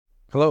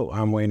Hello,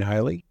 I'm Wayne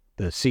Hiley,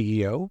 the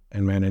CEO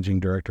and Managing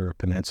Director of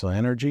Peninsula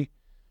Energy.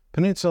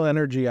 Peninsula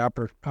Energy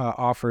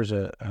offers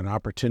an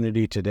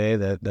opportunity today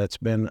that's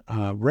been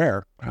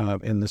rare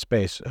in the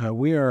space.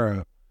 We are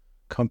a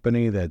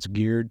company that's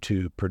geared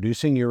to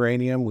producing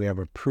uranium. We have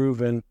a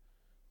proven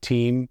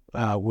team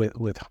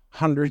with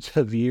hundreds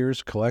of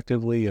years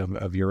collectively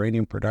of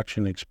uranium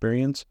production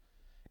experience,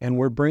 and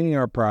we're bringing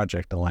our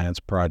project, the Lance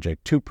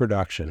Project, to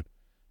production.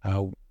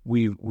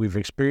 We've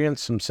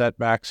experienced some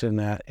setbacks in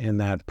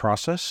that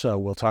process, so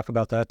we'll talk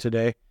about that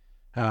today.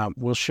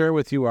 We'll share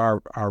with you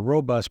our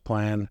robust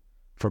plan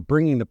for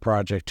bringing the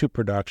project to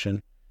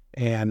production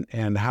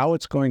and how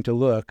it's going to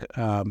look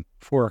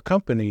for a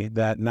company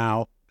that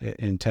now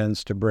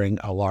intends to bring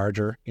a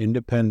larger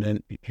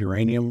independent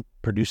uranium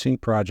producing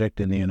project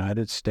in the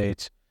United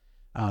States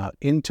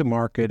into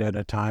market at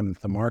a time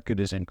the market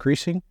is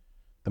increasing.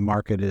 The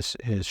market is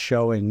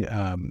showing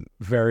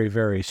very,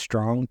 very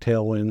strong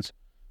tailwinds.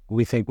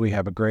 We think we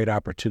have a great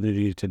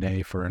opportunity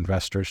today for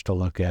investors to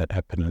look at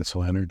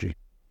Peninsula Energy.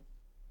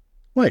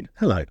 Wait,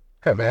 hello.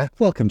 Hey, man.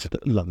 Welcome to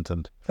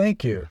London.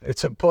 Thank you.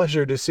 It's a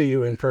pleasure to see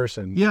you in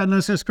person. Yeah, no,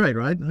 it's great,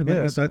 right?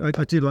 Yes. I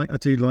do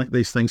like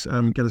these things.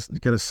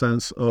 Get a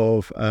sense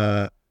of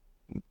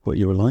what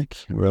you were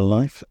like in real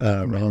life,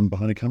 rather than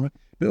behind a camera.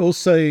 But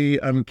also,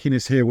 I'm keen to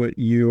hear what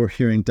you're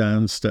hearing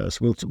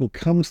downstairs. We'll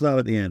come to that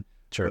at the end.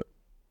 Sure.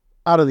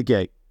 Out of the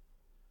gate,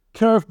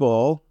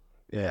 curveball.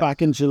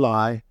 Back in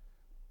July.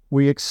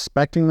 Were you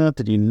expecting that?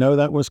 Did you know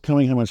that was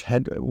coming? How much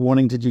head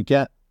warning did you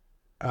get?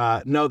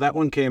 No, that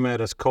one came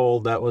at us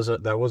cold. That was a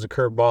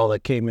curveball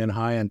that came in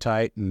high and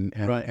tight, and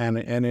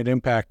it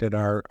impacted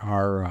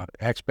our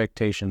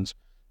expectations.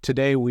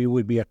 Today, we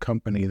would be a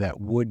company that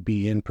would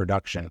be in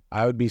production.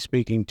 I would be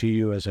speaking to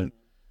you as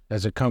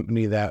a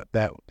company that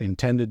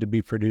intended to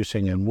be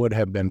producing and would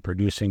have been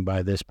producing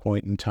by this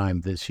point in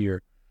time this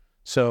year.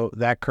 So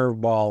that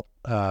curveball,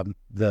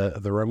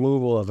 the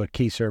removal of a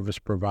key service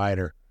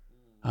provider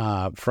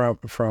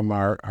from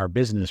our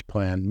business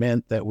plan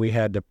meant that we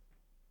had to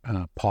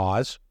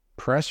pause,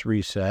 press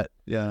reset,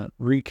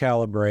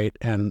 recalibrate,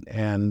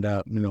 and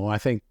I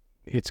think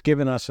it's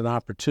given us an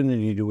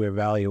opportunity to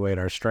evaluate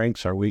our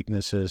strengths, our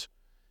weaknesses,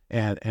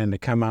 and to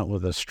come out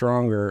with a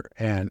stronger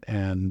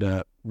and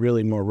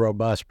really more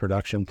robust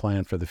production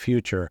plan for the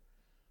future.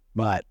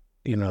 But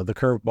the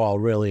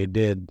curveball really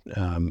did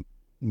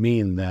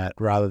mean that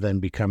rather than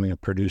becoming a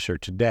producer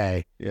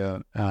today,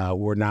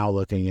 we're now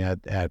looking at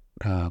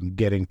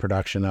getting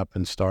production up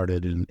and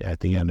started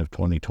at the end of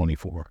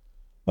 2024.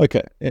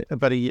 Okay,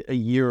 about a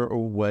year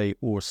away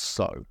or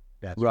so.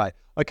 That's right.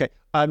 Okay.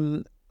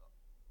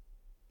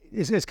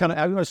 It's kind of,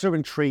 I was sort of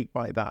intrigued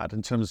by that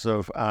in terms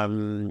of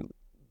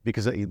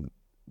because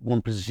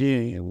one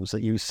presumes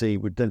that UC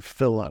would then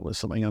fill that with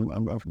something.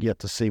 I've yet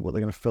to see what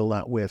they're going to fill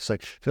that with. So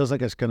it feels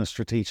like it's kind of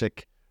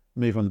strategic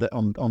move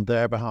on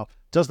their behalf.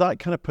 Does that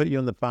kind of put you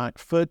on the back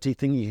foot? Do you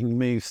think you can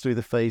move through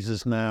the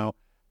phases now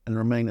and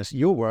remain, as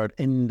your word,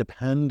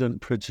 independent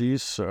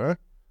producer,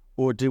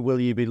 or will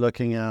you be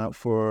looking out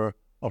for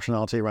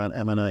optionality around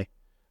M&A?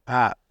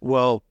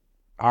 Well,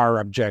 our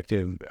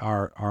objective,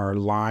 our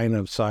line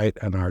of sight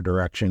and our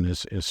direction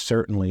is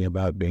certainly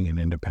about being an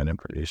independent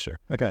producer.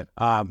 Okay.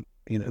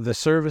 The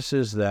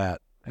services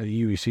that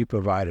UEC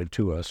provided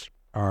to us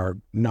are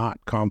not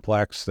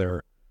complex.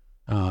 They're,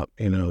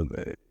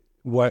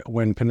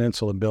 when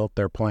Peninsula built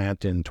their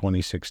plant in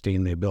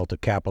 2016, they built a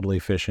capital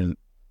efficient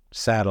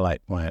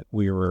satellite plant.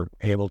 We were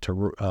able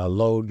to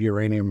load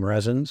uranium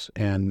resins,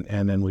 and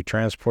then we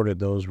transported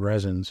those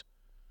resins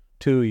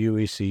to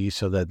UEC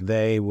so that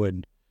they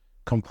would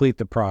complete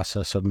the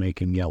process of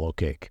making yellow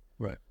cake.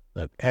 Right.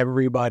 That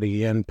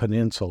everybody in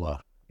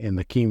Peninsula, in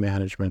the key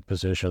management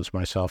positions,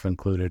 myself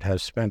included,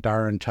 has spent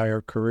our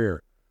entire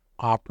career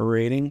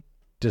operating,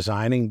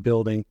 designing,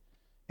 building,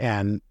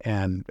 and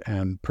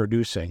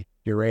producing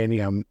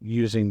uranium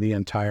using the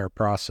entire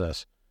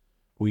process.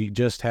 We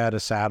just had a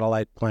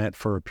satellite plant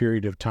for a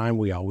period of time.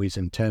 We always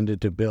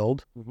intended to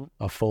build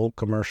a full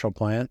commercial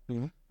plant.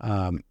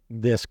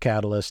 This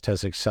catalyst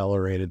has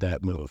accelerated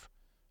that move.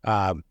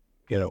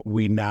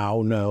 We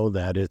now know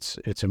that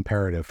it's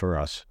imperative for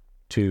us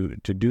to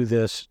do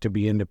this, to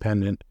be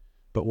independent.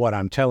 But what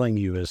I'm telling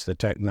you is the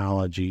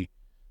technology,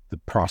 the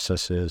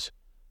processes,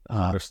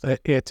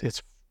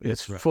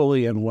 it's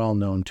fully and well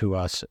known to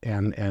us,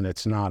 and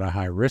it's not a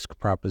high risk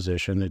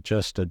proposition. It's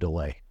just a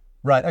delay.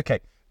 Right. Okay.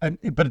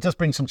 But it does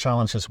bring some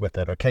challenges with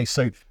it. Okay.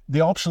 So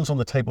the options on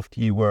the table for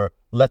you were,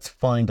 let's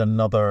find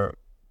another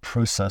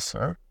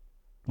processor.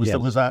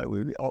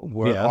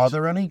 Are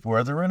there any?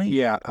 Were there any?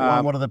 Yeah.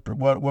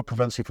 What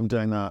prevents you from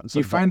doing that?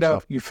 You find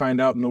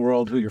out in the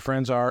world who your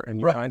friends are, and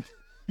you find.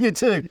 You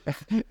too.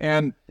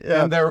 and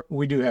there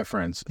we do have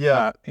friends.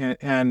 Yeah.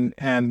 And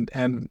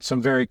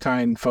some very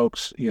kind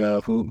folks,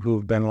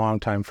 who've been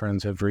longtime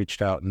friends have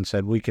reached out and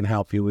said, we can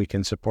help you, we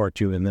can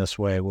support you in this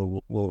way.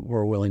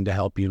 We're willing to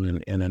help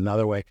you in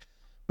another way.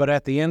 But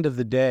at the end of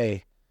the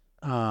day,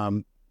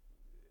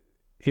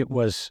 it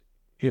was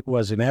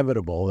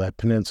inevitable that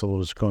Peninsula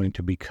was going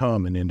to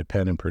become an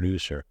independent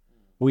producer.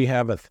 We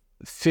have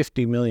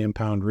 50 million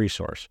pound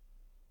resource.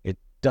 It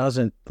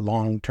doesn't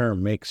long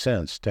term make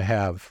sense to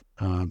have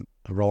a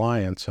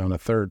reliance on a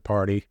third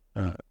party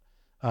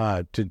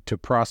to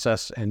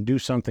process and do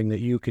something that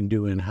you can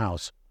do in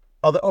house.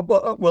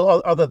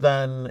 Other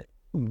than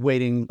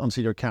waiting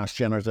until you're cash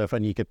generative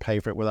and you could pay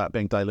for it without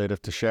being dilutive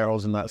to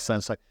shareholders in that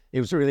sense, like it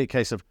was really a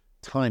case of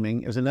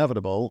timing. It was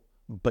inevitable,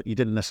 but you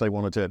didn't necessarily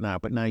want to do it now.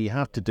 But now you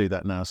have to do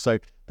that now. So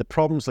the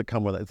problems that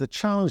come with it, the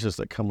challenges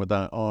that come with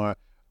that are,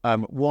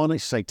 one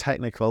is, say,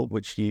 technical,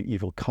 which you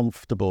feel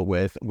comfortable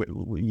with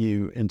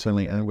you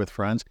internally and with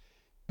friends,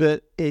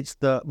 but it's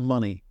the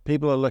money.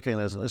 People are looking at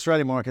this. The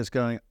Australian market's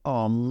going,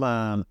 oh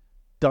man,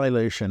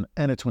 dilution,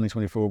 end of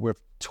 2024. We're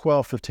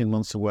 12, 15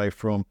 months away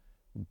from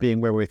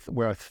being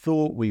where I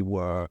thought we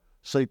were.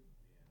 So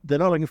they're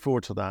not looking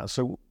forward to that.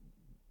 So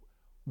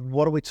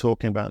what are we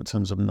talking about in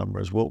terms of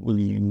numbers? What will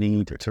you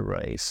need to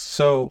raise?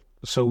 So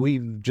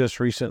we've just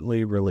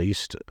recently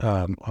released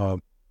a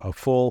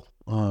full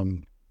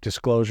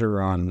disclosure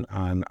on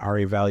our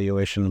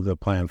evaluation of the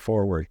plan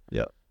forward.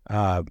 Yeah.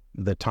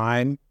 The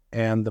time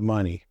and the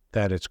money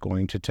that it's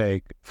going to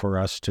take for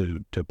us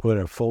to put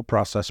a full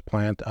process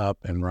plant up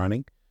and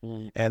running.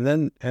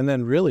 And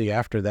then really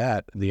after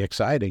that, the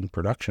exciting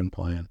production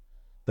plan,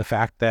 the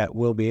fact that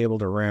we'll be able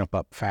to ramp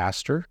up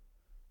faster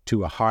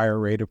to a higher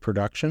rate of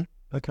production,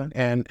 okay,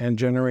 and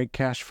generate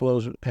cash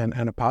flows and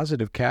a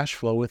positive cash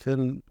flow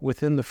within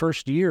the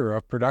first year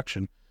of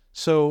production.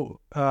 So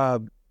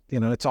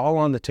it's all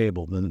on the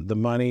table. The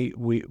money,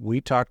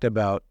 we talked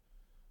about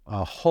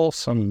a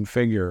wholesome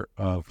figure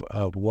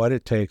of what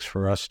it takes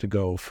for us to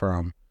go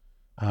from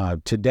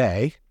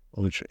today,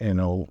 which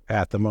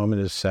at the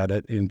moment is set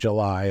at in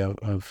July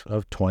of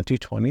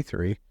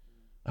 2023,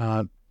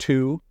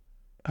 to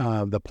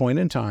the point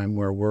in time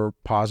where we're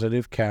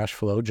positive cash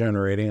flow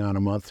generating on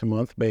a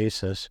month-to-month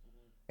basis,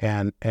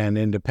 and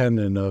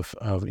independent of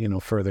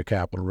further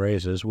capital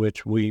raises,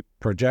 which we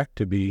project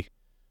to be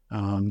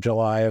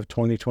July of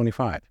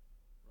 2025.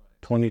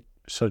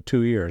 So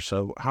 2 years.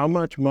 So how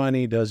much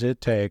money does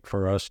it take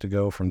for us to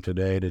go from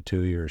today to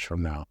 2 years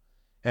from now?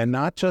 And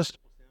not just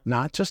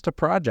a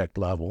project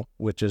level,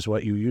 which is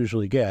what you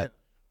usually get.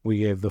 We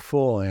gave the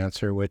full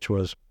answer, which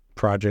was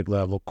project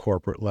level,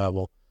 corporate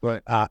level.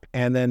 Right.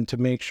 And then to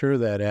make sure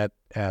that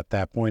at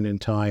that point in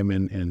time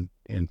in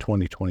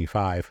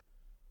 2025,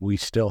 we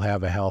still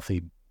have a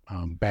healthy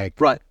bank.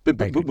 Right.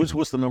 But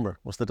what's the number?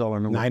 What's the dollar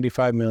number?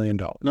 $95 million.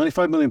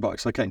 $95 million.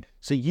 Okay.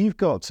 So you've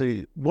got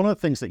to, one of the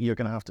things that you're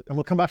going to have to, and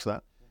we'll come back to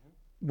that.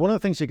 One of the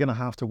things you're going to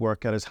have to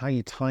work out is how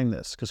you time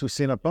this, because we've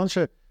seen a bunch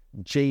of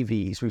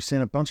JVs, we've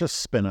seen a bunch of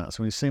spin-outs,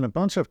 we've seen a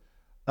bunch of,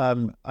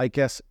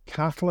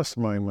 catalyst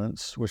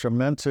moments, which are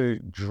meant to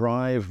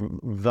drive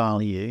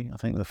value. I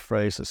think the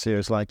phrase that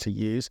CEOs like to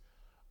use,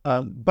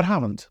 but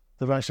haven't.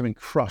 They've actually been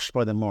crushed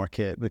by the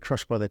market, they're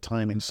crushed by their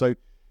timing. So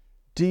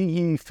do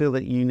you feel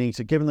that you need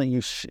to, given that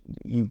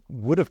you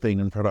would have been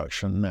in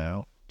production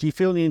now, do you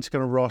feel you need to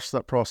kind of rush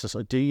that process,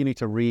 or do you need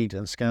to read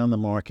and scan the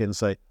market and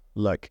say,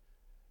 look,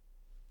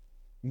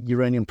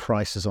 uranium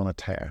price is on a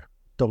tear,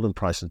 doubled in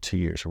price in 2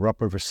 years, we're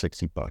up over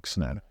 $60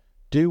 now.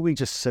 Do we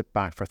just sit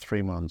back for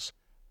 3 months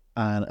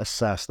and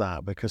assess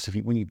that? Because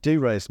when you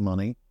do raise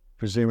money,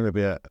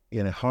 presumably it'll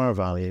be higher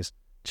values,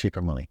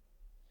 cheaper money.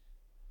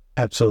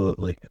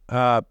 Absolutely.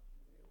 Time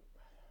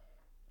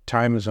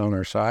is on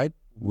our side.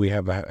 We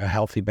have a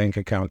healthy bank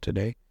account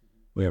today.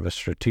 We have a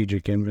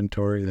strategic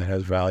inventory that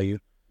has value.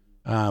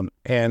 And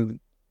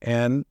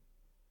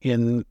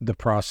in the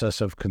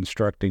process of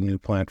constructing new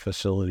plant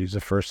facilities,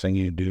 the first thing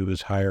you do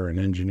is hire an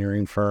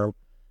engineering firm.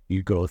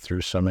 You go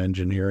through some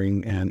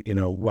engineering, and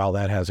while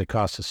that has a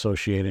cost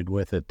associated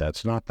with it,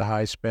 that's not the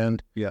high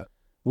spend. Yeah.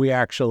 We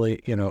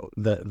actually,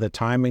 the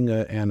timing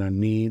and our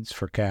needs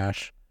for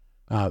cash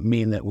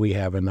mean that we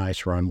have a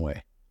nice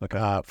runway.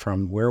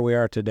 From where we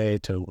are today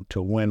to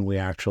when we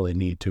actually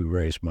need to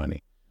raise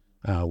money.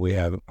 We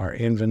have our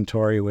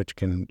inventory, which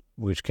can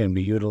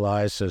be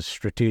utilized as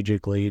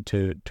strategically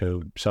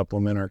to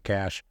supplement our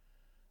cash.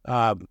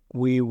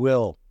 We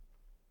will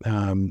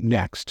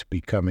next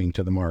be coming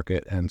to the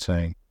market and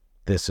saying,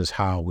 this is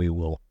how we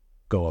will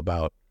go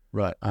about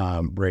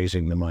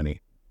raising the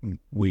money.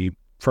 We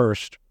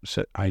first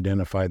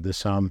identified the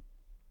sum.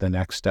 The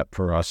next step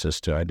for us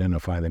is to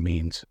identify the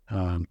means.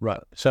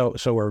 So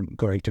we're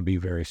going to be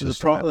very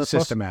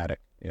systematic.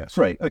 Yes.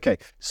 Right. Okay.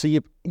 So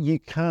you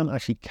can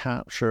actually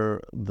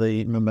capture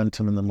the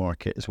momentum in the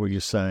market, is what you're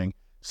saying.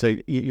 So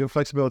your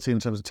flexibility in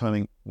terms of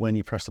timing when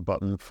you press the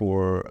button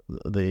for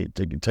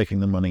taking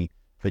the money,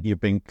 but you're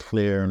being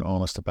clear and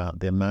honest about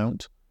the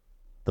amount,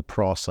 the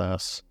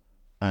process,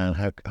 and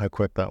how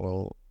quick that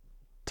will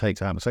take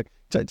to happen. So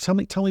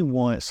tell me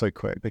why it's so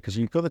quick, because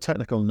you've got the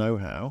technical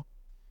know-how.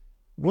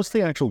 What's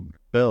the actual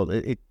build?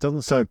 It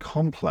doesn't sound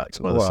complex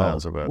by the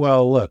sounds of it.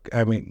 Well, look,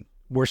 I mean,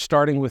 we're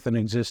starting with an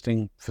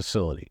existing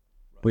facility.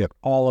 We have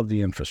all of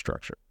the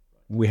infrastructure.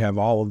 We have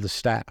all of the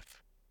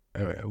staff.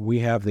 We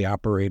have the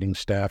operating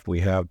staff.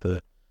 We have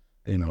the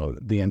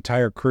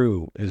entire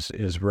crew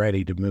is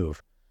ready to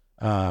move.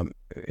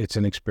 It's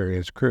an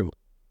experienced crew.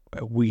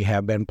 we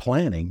have been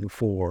planning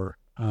for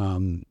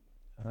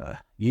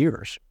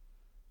years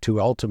to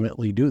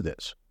ultimately do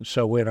this.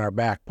 So in our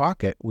back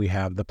pocket, we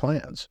have the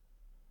plans.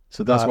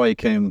 So that's why you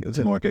came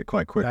to market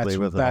quite quickly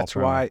with an that's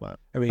why. plan.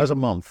 I mean, that's a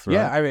month, right?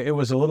 Yeah, I mean, it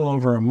was a little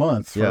over a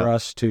month for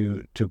us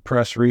to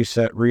press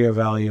reset,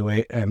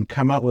 reevaluate, and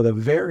come up with a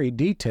very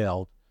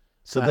detailed.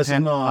 So this is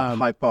not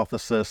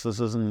hypothesis. This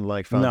isn't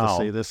like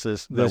fantasy.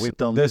 We've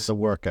done the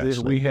work.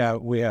 Actually,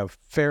 we have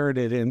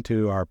ferreted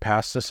into our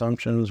past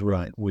assumptions.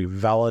 Right. We've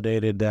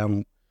validated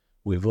them.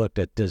 We've looked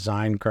at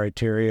design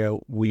criteria.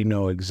 We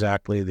know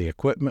exactly the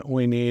equipment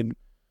we need.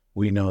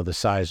 We know the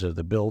size of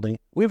the building.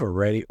 We've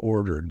already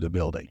ordered the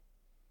building.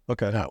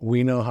 Okay. Now,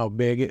 we know how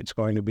big it's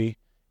going to be.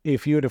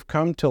 If you would have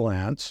come to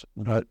Lance,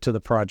 to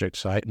the project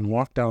site, and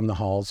walked down the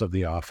halls of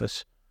the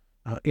office,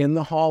 in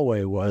the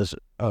hallway was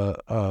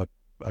a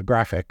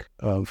graphic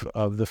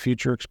of the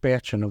future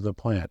expansion of the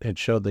plant. It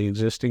showed the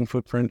existing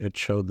footprint. It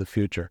showed the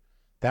future.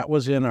 That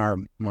was in our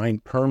mine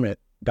permit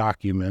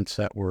documents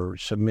that were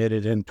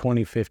submitted in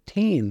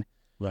 2015,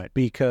 right?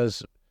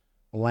 Because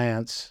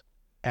Lance,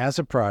 as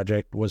a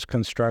project, was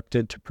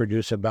constructed to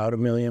produce about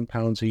 1 million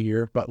pounds a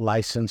year, but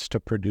licensed to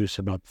produce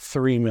about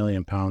 3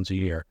 million pounds a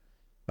year.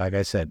 Like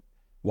I said,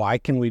 why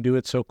can we do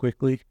it so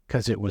quickly?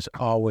 Because it was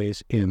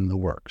always in the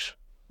works.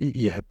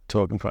 Yeah,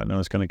 talking point I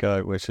was going to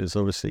go, which is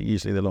obviously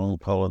usually the long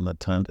pole in the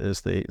tent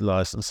is the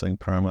licensing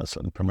permits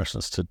and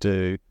permissions to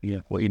do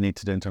what you need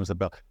to do in terms of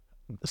the bill.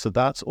 So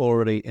that's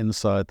already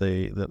inside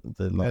the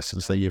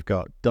license that you've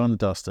got, done,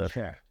 dusted.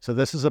 Yeah. So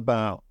this is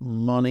about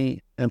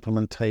money,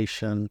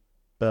 implementation,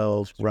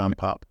 build,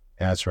 ramp up.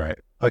 That's right.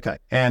 Okay.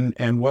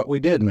 And what we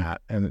did,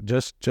 Matt, and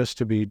just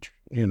to be,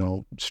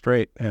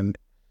 straight, and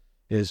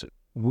is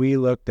we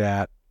looked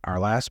at our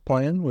last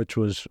plan, which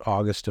was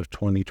August of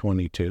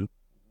 2022,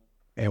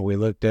 and we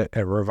looked at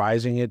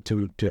revising it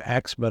to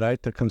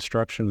expedite the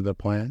construction of the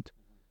plant.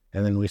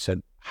 And then we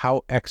said,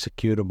 how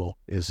executable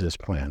is this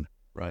plan?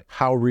 Right.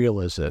 How real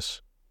is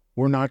this?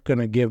 We're not going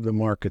to give the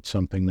market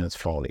something that's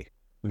faulty.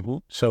 Mm-hmm.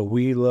 So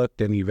we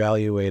looked and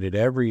evaluated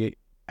every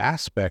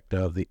aspect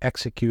of the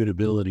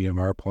executability of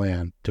our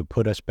plan to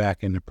put us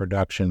back into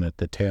production at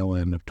the tail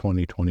end of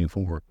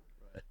 2024.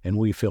 Right. And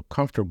we feel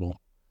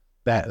comfortable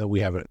that we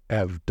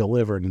have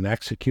delivered an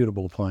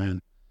executable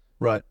plan.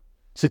 Right.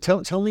 So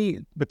tell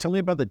me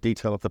about the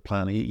detail of the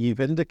plan. You've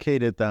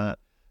indicated that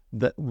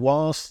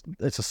whilst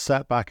it's a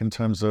setback in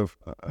terms of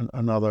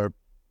another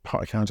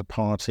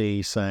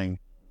counterparty saying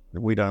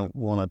we don't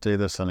want to do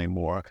this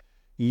anymore,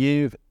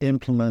 you've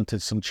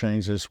implemented some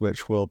changes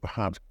which will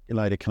perhaps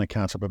allow you to kind of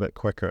catch up a bit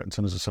quicker in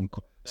terms of some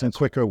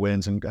quicker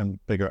wins and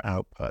bigger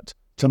output.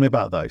 Tell me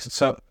about those.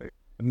 So,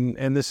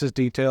 and this is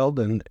detailed,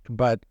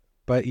 but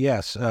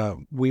yes,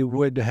 we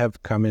would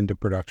have come into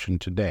production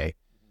today.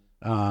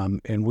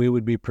 And we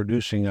would be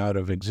producing out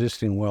of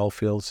existing well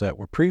fields that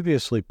were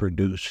previously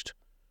produced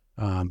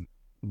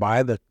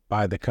by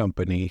the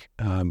company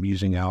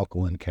using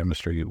alkaline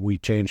chemistry. We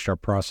changed our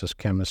process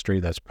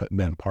chemistry. That's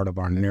been part of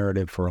our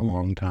narrative for a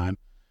long time.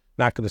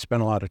 Not going to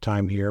spend a lot of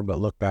time here, but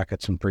look back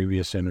at some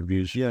previous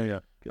interviews. Yeah.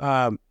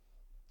 The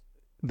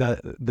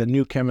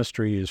new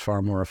chemistry is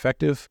far more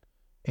effective,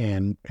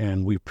 and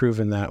we've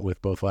proven that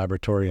with both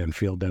laboratory and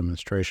field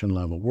demonstration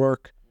level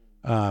work.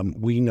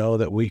 We know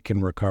that we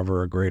can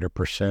recover a greater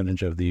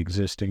percentage of the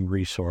existing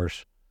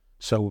resource.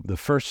 So the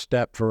first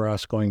step for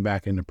us going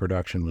back into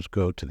production was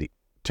go to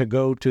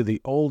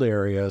the old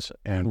areas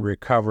and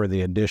recover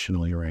the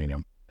additional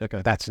uranium.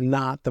 Okay. That's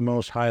not the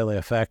most highly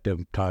effective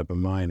type of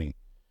mining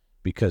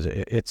because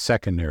it's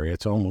secondary.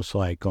 It's almost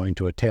like going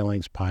to a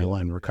tailings pile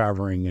and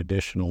recovering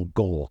additional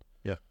gold.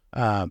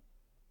 Yeah.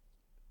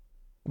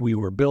 We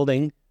were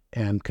building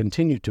and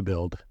continue to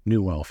build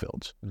new well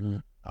fields. Mm-hmm.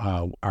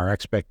 Our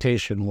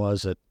expectation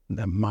was that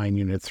Mine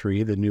Unit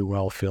 3, the new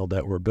well field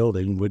that we're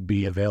building, would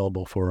be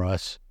available for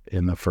us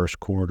in the first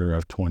quarter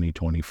of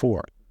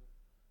 2024.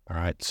 All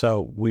right,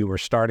 so we were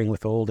starting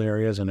with old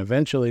areas, and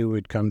eventually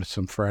we'd come to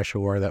some fresh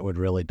ore that would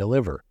really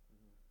deliver.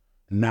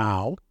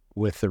 Now,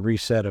 with the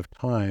reset of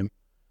time,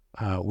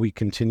 we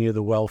continue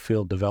the well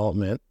field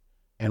development,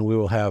 and we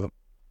will have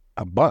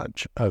a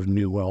bunch of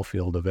new well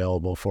field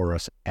available for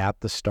us at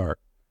the start,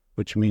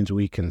 which means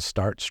we can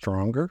start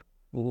stronger.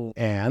 Mm-hmm.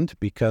 And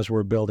because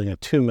we're building a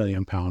 2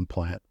 million pound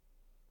plant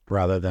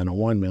rather than a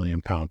 1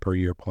 million pound per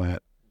year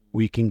plant,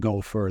 we can go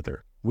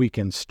further. We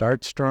can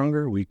start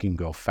stronger, we can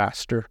go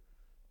faster,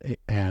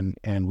 and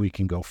we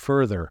can go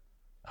further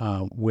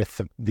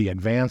with the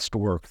advanced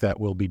work that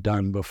will be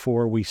done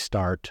before we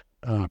start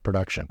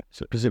production.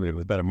 So presumably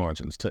with better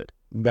margins too.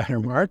 Better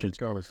margins.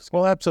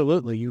 Well,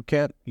 absolutely. You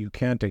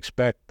can't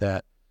expect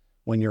that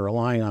when you're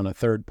relying on a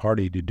third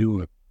party to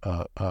do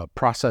a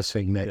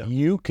processing that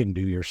you can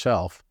do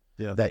yourself.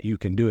 Yeah. That you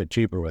can do it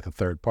cheaper with a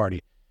third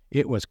party.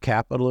 It was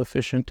capital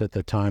efficient at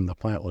the time the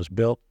plant was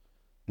built.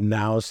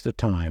 Now's the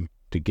time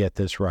to get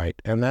this right.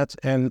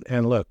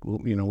 And look,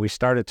 we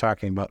started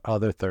talking about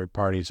other third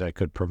parties that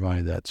could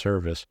provide that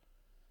service.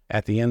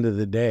 At the end of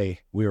the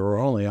day, we were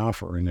only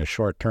offering a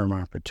short-term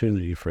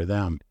opportunity for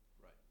them.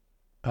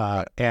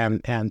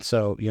 And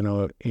so,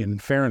 in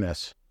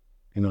fairness,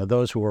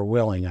 those who are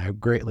willing, I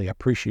greatly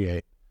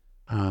appreciate.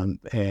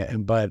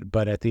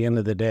 But at the end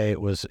of the day,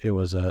 it was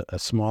a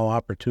small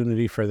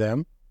opportunity for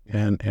them,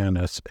 and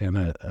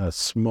a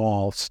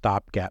small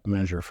stopgap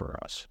measure for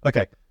us.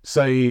 Okay,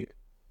 so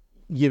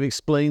you've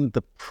explained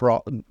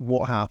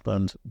what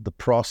happened, the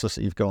process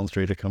that you've gone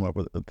through to come up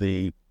with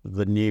the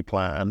new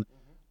plan,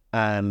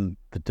 and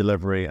the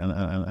delivery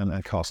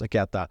and cost. I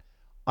get that.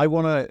 I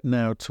want to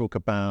now talk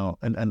about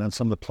and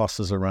some of the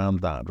pluses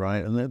around that,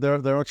 right? And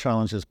there are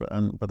challenges, but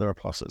there are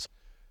pluses.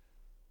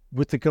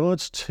 With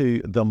regards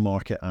to the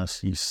market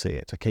as you see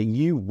it, okay,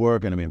 you were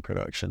going to be in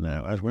production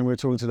now. As when we were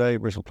talking today,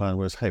 original plan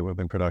was, hey, we're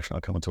in production.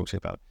 I'll come and talk to you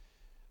about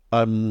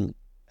it.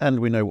 And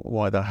we know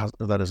why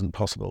that isn't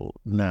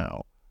possible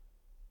now.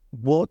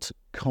 What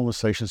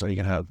conversations are you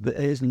going to have? It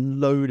is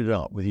loaded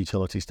up with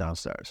utilities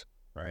downstairs.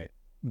 Right.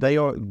 They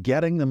are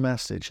getting the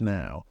message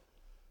now.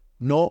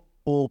 Not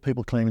all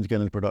people claiming to get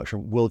into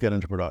production will get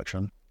into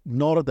production.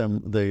 Not of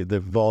them, the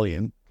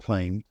volume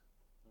claimed.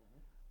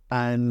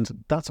 And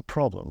that's a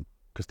problem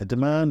because the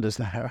demand is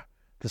there.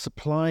 The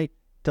supply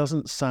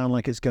doesn't sound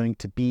like it's going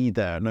to be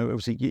there. No,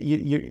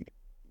 obviously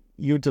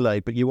you're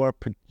delayed, but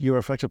you're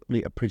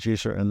effectively a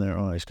producer in their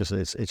eyes because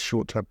it's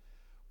short term.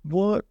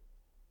 What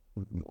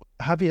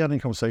have you had any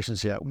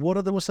conversations yet?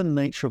 What's the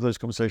nature of those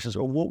conversations,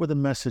 or what would the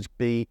message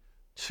be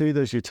to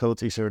those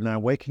utilities who are now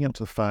waking up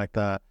to the fact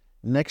that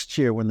next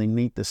year when they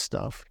need this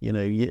stuff,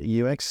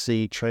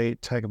 UXC,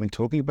 Trade Tech have been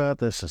talking about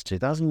this since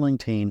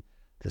 2019.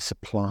 The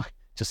supply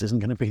just isn't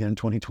going to be there in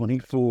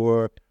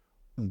 2024.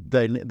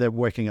 They're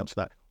waking up to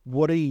that.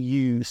 What do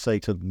you say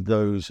to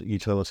those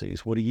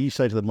utilities? What do you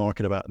say to the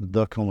market about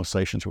the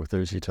conversations with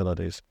those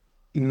utilities?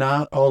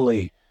 Not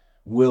only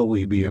will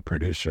we be a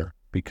producer,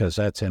 because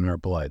that's in our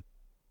blood.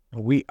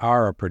 We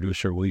are a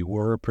producer. We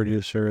were a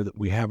producer.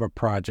 We have a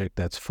project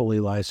that's fully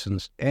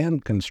licensed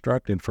and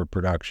constructed for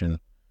production.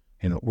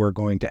 We're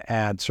going to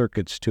add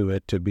circuits to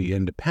it to be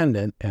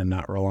independent and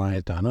not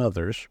reliant on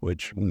others,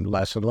 which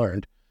lesson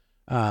learned.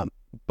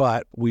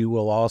 But we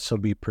will also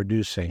be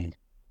producing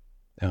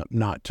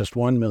not just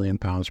 1 million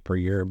pounds per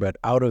year, but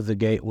out of the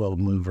gate, we'll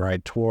move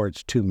right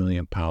towards 2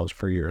 million pounds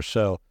per year.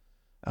 So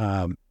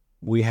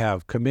we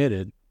have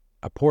committed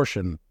a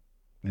portion,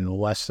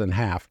 less than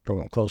half,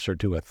 closer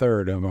to a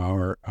third of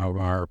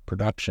our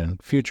production,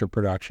 future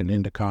production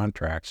into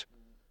contracts,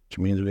 which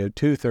means we have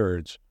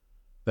 2/3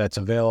 that's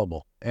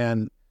available.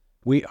 And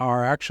we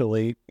are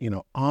actually,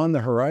 on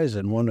the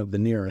horizon, one of the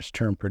nearest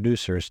term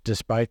producers,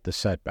 despite the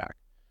setback.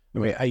 I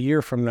mean, a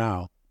year from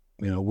now,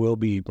 we'll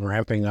be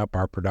ramping up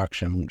our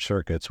production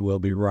circuits. We'll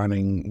be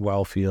running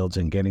well fields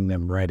and getting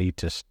them ready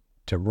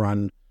to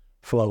run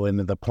flow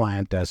into the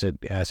plant as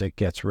it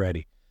gets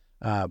ready.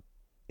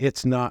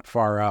 It's not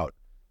far out.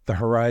 The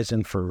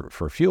horizon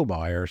for fuel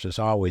buyers has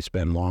always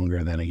been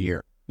longer than a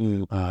year.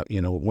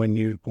 When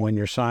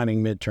you're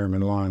signing midterm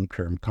and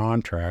long-term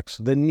contracts,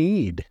 the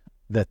need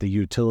that the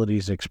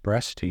utilities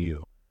express to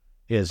you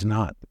is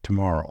not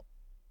tomorrow.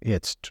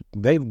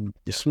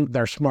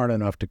 They're smart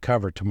enough to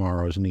cover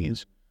tomorrow's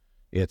needs.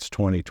 It's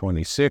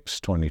 2026,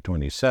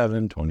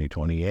 2027,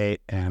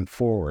 2028, and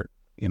forward,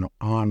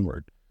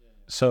 onward.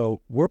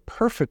 So we're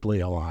perfectly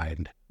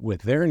aligned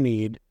with their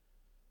need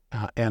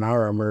and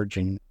our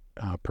emerging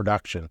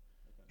production.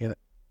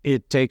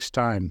 It takes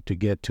time to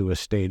get to a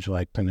stage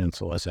like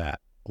Peninsula's at.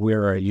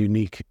 We're a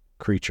unique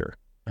creature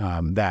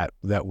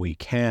that we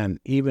can,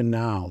 even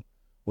now,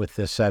 with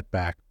this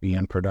setback, be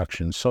in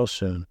production so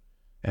soon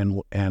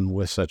and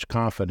with such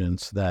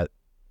confidence that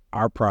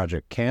our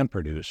project can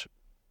produce,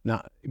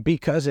 not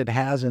because it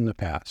has in the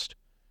past,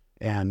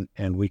 and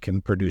we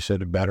can produce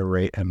at a better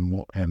rate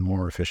and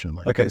more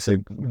efficiently. Okay, so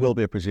we'll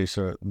be a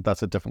producer.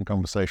 That's a different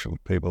conversation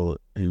with people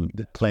who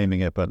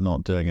claiming it but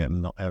not doing it,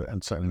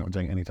 and certainly not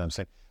doing it anytime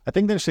soon. I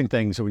think the interesting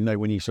thing, so we know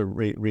when you sort of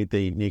read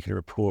the nuclear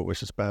report, which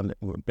has been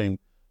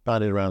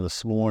bandied around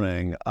this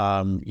morning,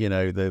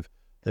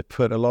 they've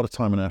put a lot of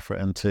time and effort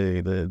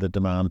into the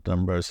demand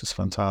numbers. It's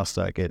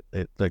fantastic.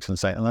 It looks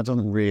insane, and that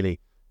doesn't really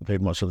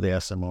include much of the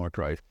SMR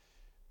growth.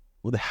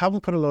 Well, they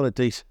haven't put a lot of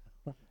detail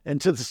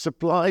into the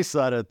supply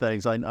side of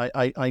things.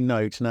 I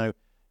note now.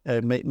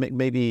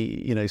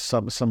 Maybe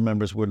some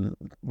members wouldn't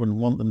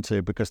want them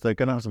to, because they're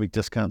going to have to be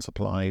discount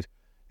supplied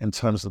in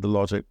terms of the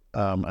logic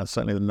and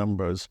certainly the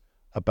numbers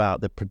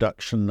about the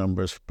production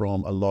numbers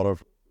from a lot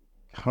of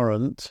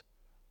current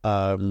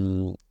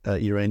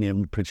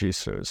uranium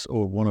producers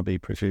or wannabe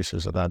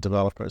producers of that,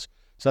 developers.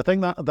 So I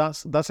think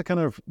that's a kind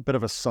of bit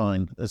of a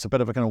sign. It's a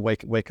bit of a kind of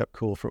wake up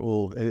call for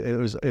all. It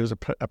was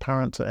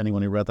apparent to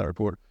anyone who read that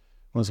report.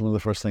 It was one of the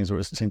first things where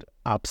it seemed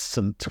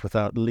absent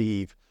without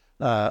leave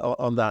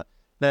on that.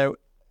 Now,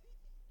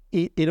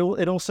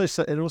 it also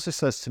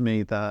says to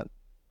me that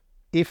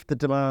if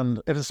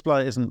the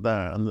supply isn't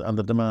there and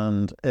the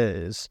demand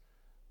is,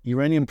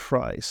 uranium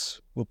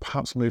price will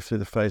perhaps move through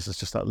the phases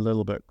just that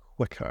little bit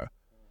quicker.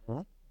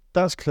 Mm-hmm.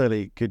 That's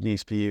clearly good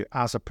news for you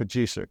as a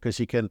producer, because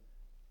you can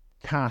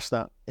cash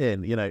that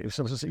in.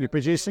 If you're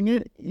producing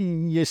it,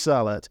 you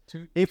sell it.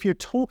 If you're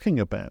talking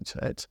about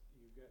it,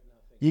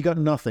 You got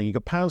nothing. You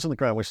got pounds on the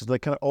ground, which is the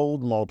kind of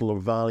old model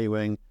of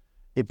valuing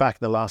it back in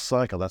the last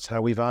cycle. That's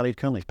how we valued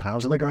companies,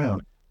 pounds on the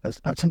ground.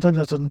 Sometimes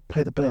that doesn't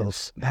pay the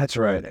bills. That's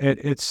right.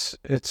 It's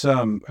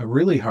a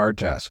really hard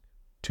task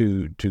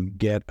to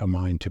get a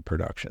mine to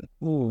production.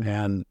 Ooh.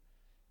 And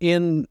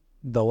in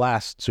the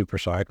last super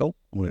cycle,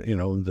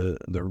 the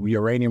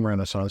uranium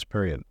renaissance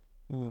period,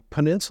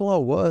 Peninsula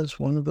was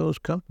one of those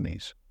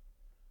companies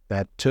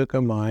that took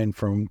a mine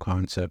from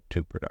concept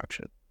to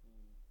production.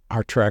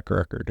 Our track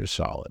record is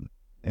solid.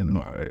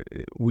 And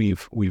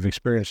we've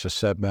experienced a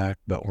setback,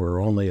 but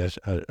we're only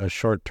a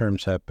short-term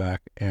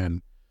setback,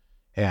 and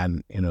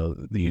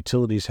the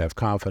utilities have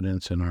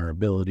confidence in our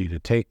ability to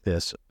take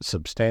this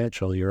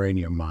substantial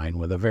uranium mine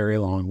with a very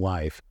long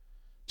life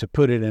to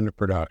put it into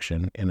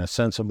production in a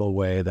sensible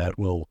way that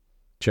will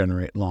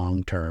generate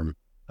long-term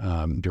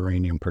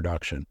uranium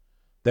production.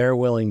 They're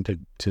willing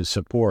to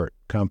support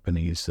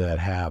companies that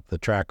have the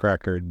track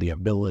record, the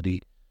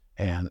ability,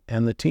 and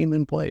the team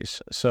in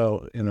place.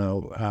 So,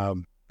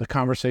 the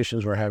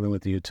conversations we're having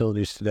with the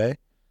utilities today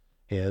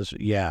is,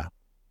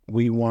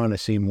 we want to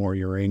see more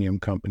uranium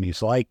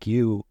companies like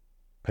you,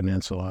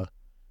 Peninsula,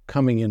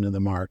 coming into the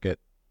market,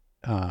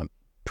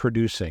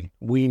 producing.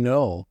 We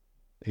know,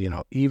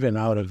 even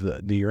out of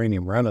the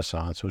uranium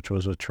renaissance, which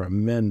was a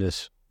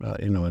tremendous,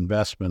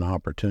 investment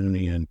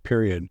opportunity and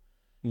period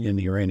in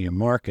the uranium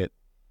market,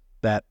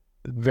 that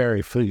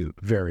very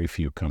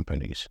few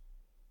companies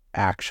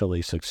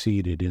actually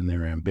succeeded in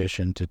their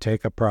ambition to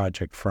take a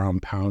project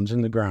from pounds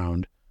in the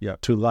ground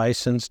to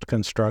licensed,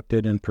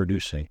 constructed, and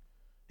producing.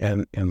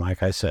 And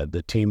like I said,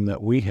 the team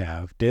that we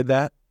have did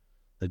that.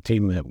 The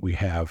team that we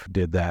have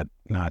did that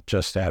not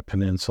just at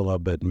Peninsula,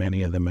 but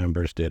many of the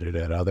members did it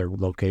at other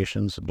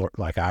locations,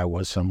 like I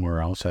was somewhere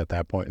else at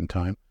that point in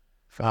time.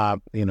 But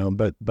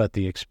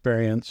the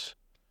experience,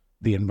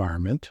 the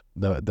environment,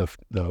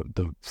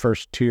 the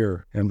first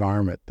tier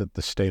environment that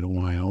the state of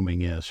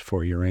Wyoming is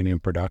for uranium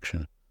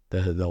production,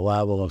 the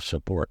level of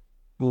support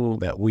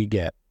that we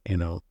get,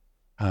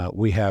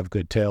 we have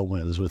good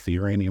tailwinds with the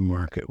uranium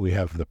market. We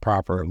have the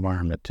proper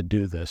environment to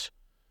do this.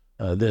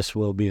 This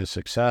will be a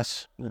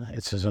success.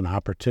 It's as an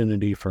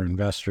opportunity for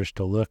investors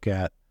to look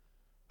at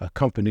a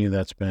company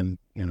that's been,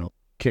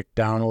 kicked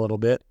down a little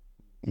bit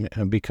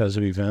because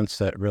of events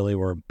that really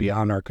were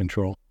beyond our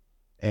control,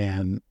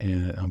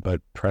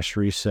 but press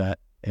reset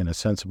in a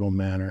sensible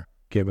manner,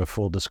 give a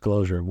full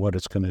disclosure of what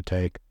it's going to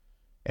take,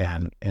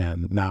 and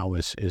now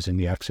is in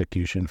the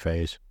execution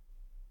phase.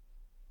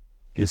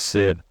 Good to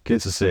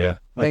see it.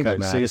 Thanks, Okay,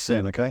 Matt. see you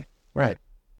soon, okay? Right.